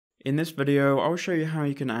In this video, I'll show you how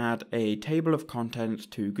you can add a table of contents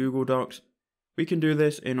to Google Docs. We can do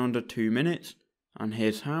this in under 2 minutes, and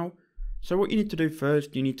here's how. So what you need to do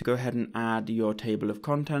first, you need to go ahead and add your table of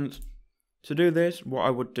contents. To do this, what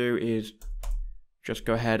I would do is just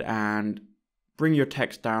go ahead and bring your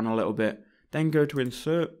text down a little bit, then go to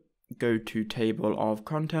Insert, go to Table of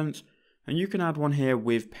Contents, and you can add one here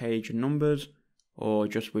with page numbers or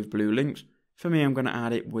just with blue links. For me, I'm going to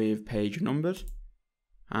add it with page numbers,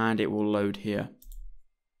 and it will load here.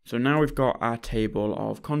 So now we've got our table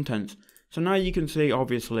of contents. So now you can see,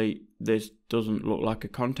 obviously, this doesn't look like a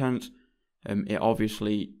contents. It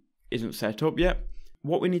obviously isn't set up yet.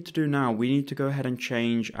 What we need to do now, we need to go ahead and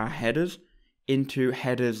change our headers into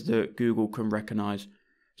headers that Google can recognize.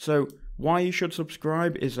 So why you should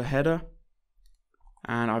subscribe is a header,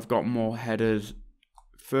 and I've got more headers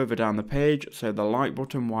further down the page. So the like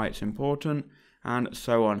button, why it's important, and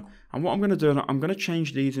so on. And what I'm going to do, I'm going to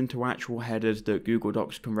change these into actual headers that Google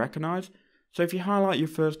Docs can recognize. So if you highlight your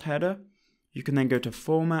first header, you can then go to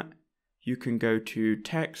Format, you can go to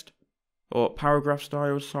Text, or Paragraph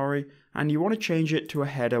Styles, sorry, and you want to change it to a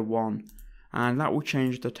header 1, and that will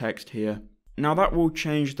change the text here. Now that will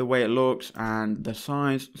change the way it looks and the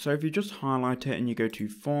size. So if you just highlight it and you go to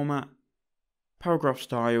Format, Paragraph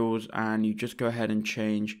Styles, and you just go ahead and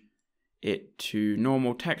change it to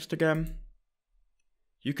normal text again.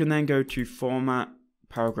 You can then go to Format,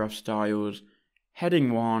 Paragraph Styles,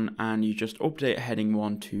 Heading 1, and you just update Heading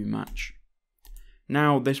 1 to match.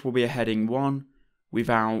 Now this will be a Heading 1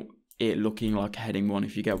 without it looking like a Heading 1,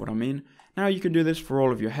 if you get what I mean. Now you can do this for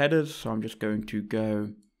all of your headers, so I'm just going to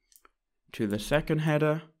go to the second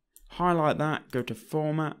header, highlight that, go to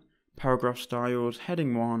Format, Paragraph Styles,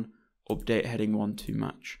 Heading 1, update Heading 1 to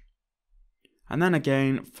match. And then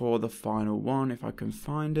again for the final one, if I can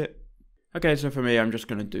find it. Okay, so for me, I'm just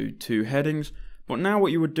going to do 2 headings. But now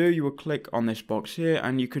what you would do, you would click on this box here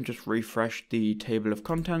and you can just refresh the table of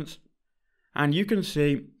contents. And you can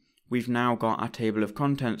see we've now got our table of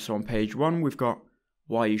contents. So on page 1, we've got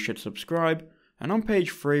why you should subscribe. And on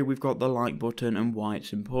page 3, we've got the like button and why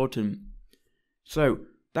it's important. So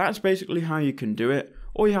that's basically how you can do it.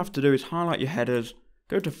 All you have to do is highlight your headers,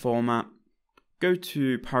 go to Format, go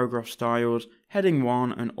to Paragraph Styles, Heading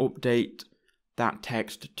 1, and update that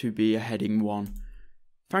text to be a Heading 1.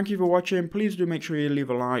 Thank you for watching. Please do make sure you leave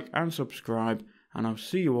a like and subscribe, and I'll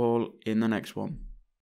see you all in the next one.